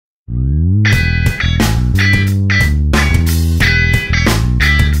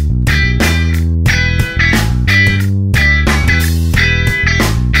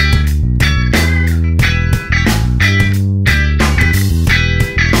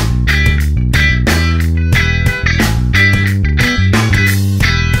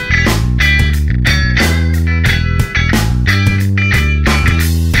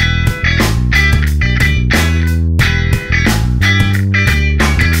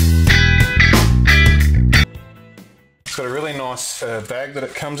bag that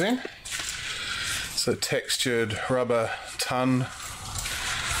it comes in. It's a textured rubber ton,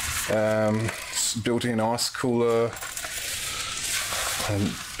 built-in ice cooler,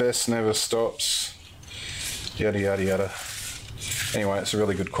 and best never stops, yada yada yada. Anyway, it's a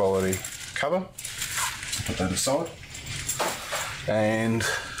really good quality cover. Put that aside. And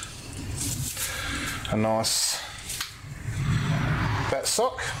a nice bat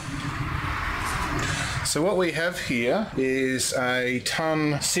sock. So what we have here is a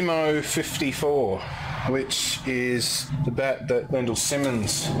ton Simo 54, which is the bat that Lendl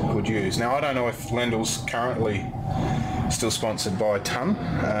Simmons would use. Now, I don't know if Lendl's currently still sponsored by Ton,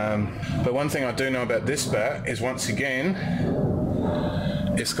 but one thing I do know about this bat is, once again,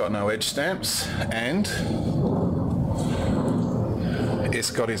 it's got no edge stamps and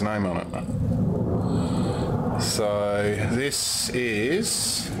it's got his name on it. So this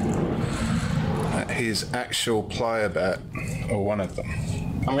is his actual player bat, or one of them.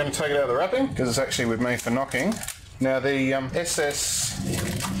 I'm going to take it out of the wrapping because it's actually with me for knocking. Now the SS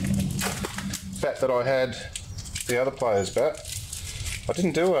bat that I had, the other player's bat, I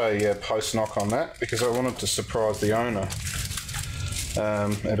didn't do a post knock on that because I wanted to surprise the owner.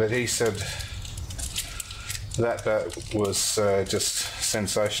 But he said that bat was just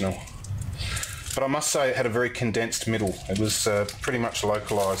sensational. But I must say it had a very condensed middle. It was pretty much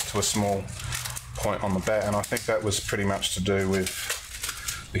localised to a small point on the bat, and I think that was pretty much to do with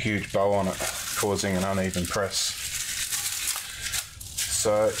the huge bow on it causing an uneven press.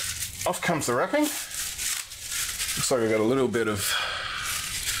 So off comes the wrapping. Looks like I've got a little bit of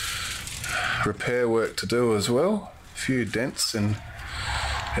repair work to do as well. A few dents in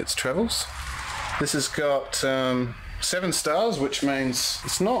its travels. This has got 7 stars, which means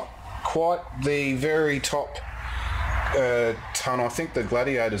it's not quite the very top ton. I think the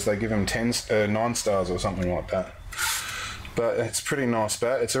Gladiators, they give them 9 stars or something like that. But it's a pretty nice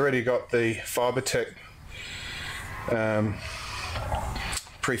bat. It's already got the Fibertech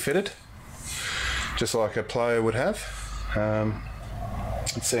pre-fitted, just like a player would have.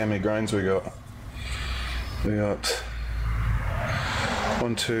 Let's see how many grains we got. We got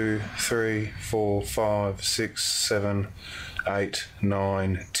 1, 2, 3, 4, 5, 6, 7, 8,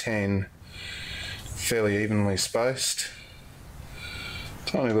 9, 10. Fairly evenly spaced.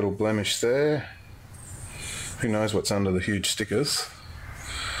 Tiny little blemish there. Who knows what's under the huge stickers?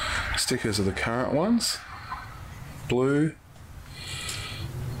 Stickers are the current ones. Blue.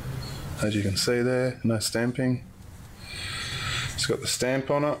 As you can see there, no stamping. It's got the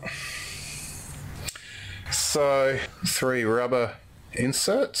stamp on it. So 3 rubber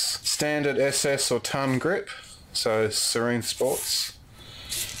inserts. Standard SS or ton grip. So Serene Sports.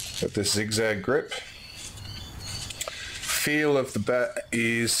 Got this zigzag grip. Feel of the bat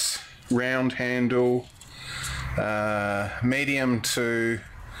is round handle, medium to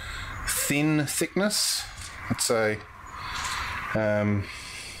thin thickness. I'd say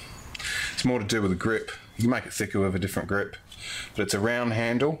it's more to do with the grip. You can make it thicker with a different grip, but it's a round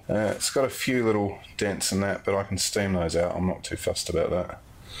handle. It's got a few little dents in that, but I can steam those out. I'm not too fussed about that.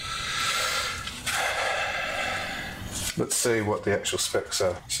 Let's see what the actual specs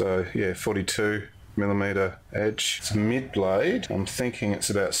are. So yeah, 42mm edge. It's a mid blade. I'm thinking it's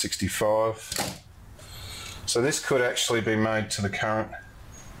about 65. So this could actually be made to the current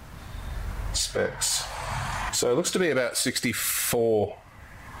specs. So it looks to be about 64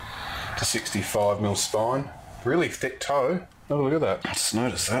 to 65mm spine. Really thick toe. Oh, look at that. Just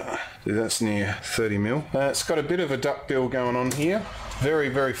noticed that. Dude, that's near 30mm. It's got a bit of a duck bill going on here. Very,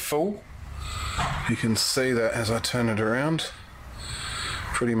 very full. You can see that as I turn it around.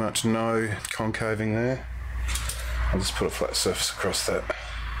 Pretty much no concaving there. I'll just put a flat surface across that.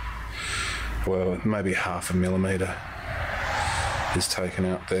 Well, maybe 0.5 millimetre is taken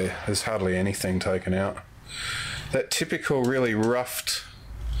out there. There's hardly anything taken out. That typical really roughed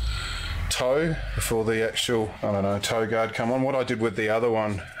toe before the actual, I don't know, toe guard come on. What I did with the other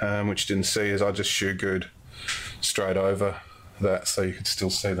one, which you didn't see, is I just shoe glued straight over that so you could still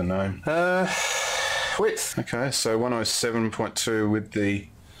see the name. Width. Okay, so 107.2 with the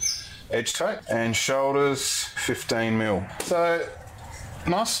edge tape, and shoulders 15mm. So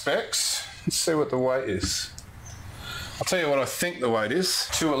nice specs. Let's see what the weight is. I'll tell you what I think the weight is.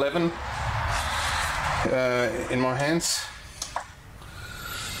 211 in my hands.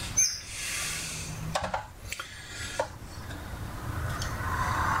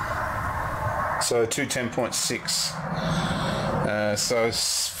 So 210.6. So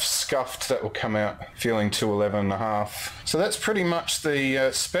scuffed, that will come out feeling 211.5. So that's pretty much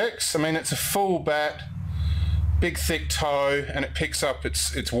the specs. I mean, it's a full bat, big thick toe, and it picks up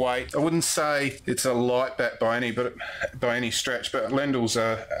its weight. I wouldn't say it's a light bat by any stretch, but Lendl's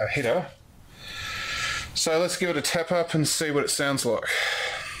a hitter. So let's give it a tap up and see what it sounds like.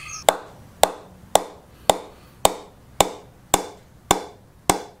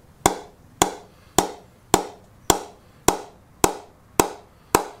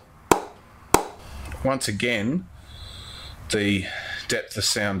 Once again, the depth of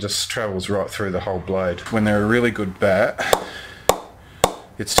sound just travels right through the whole blade. When they're a really good bat,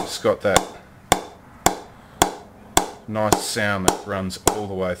 it's just got that nice sound that runs all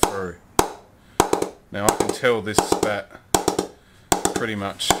the way through. Now I can tell this bat pretty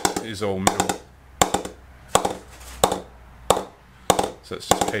much is all middle. So it's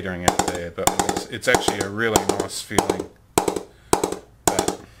just petering out there, but it's actually a really nice feeling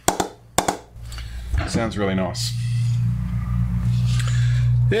bat. Sounds really nice.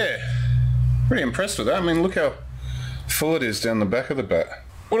 Yeah, pretty impressed with that. I mean, look how full it is down the back of the bat.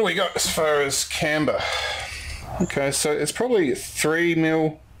 What do we got as far as camber? Okay, so it's probably 3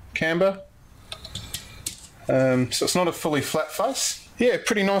 mil camber. So it's not a fully flat face. Yeah,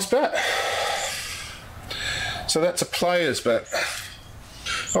 pretty nice bat. So that's a player's bat.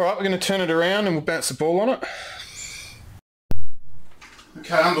 Alright, we're going to turn it around and we'll bounce the ball on it.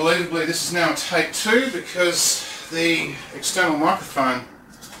 Okay, unbelievably this is now take 2 because the external microphone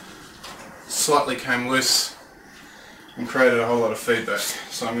slightly came loose and created a whole lot of feedback.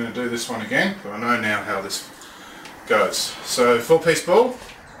 So I'm going to do this one again, but I know now how this goes. So 4-piece ball.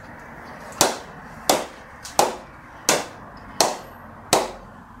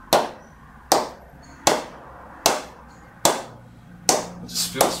 It just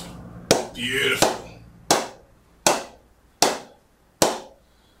feels beautiful.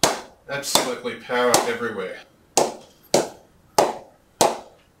 Absolutely power everywhere.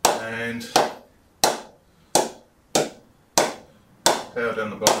 And power down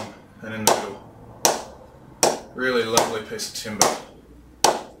the bottom and in the middle. Really lovely piece of timber,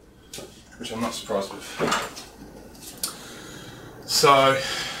 which I'm not surprised with. So,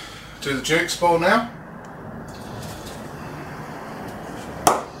 do the Jukes ball now.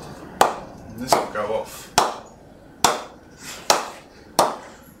 And this will go off.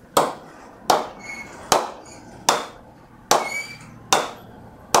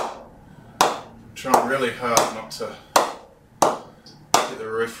 Trying really hard not to hit the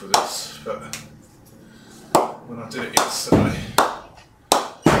roof with this, but when I did it yesterday,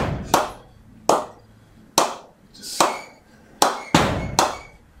 just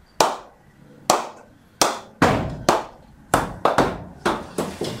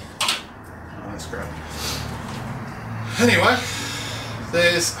that's great. Anyway,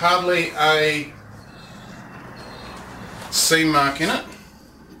 there's hardly a seam mark in it.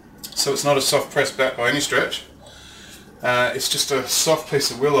 So it's not a soft pressed bat by any stretch. It's just a soft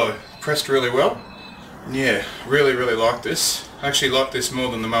piece of willow pressed really well. And yeah, really like this. I actually like this more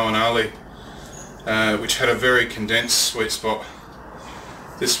than the Moen, which had a very condensed sweet spot.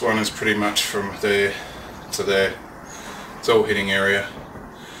 This one is pretty much from there to there. It's all hitting area,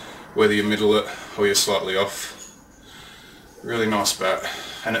 whether you middle it or you're slightly off. Really nice bat,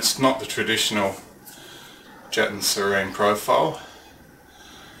 and it's not the traditional Jet & Serene profile.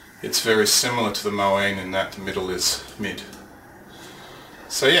 It's very similar to the Moen in that the middle is mid.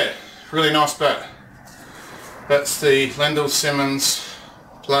 So yeah, really nice bat. That's the Lendl Simmons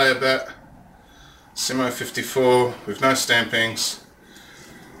player bat, Simo 54 with no stampings.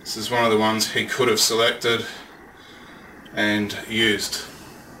 This is one of the ones he could have selected and used.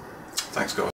 Thanks guys.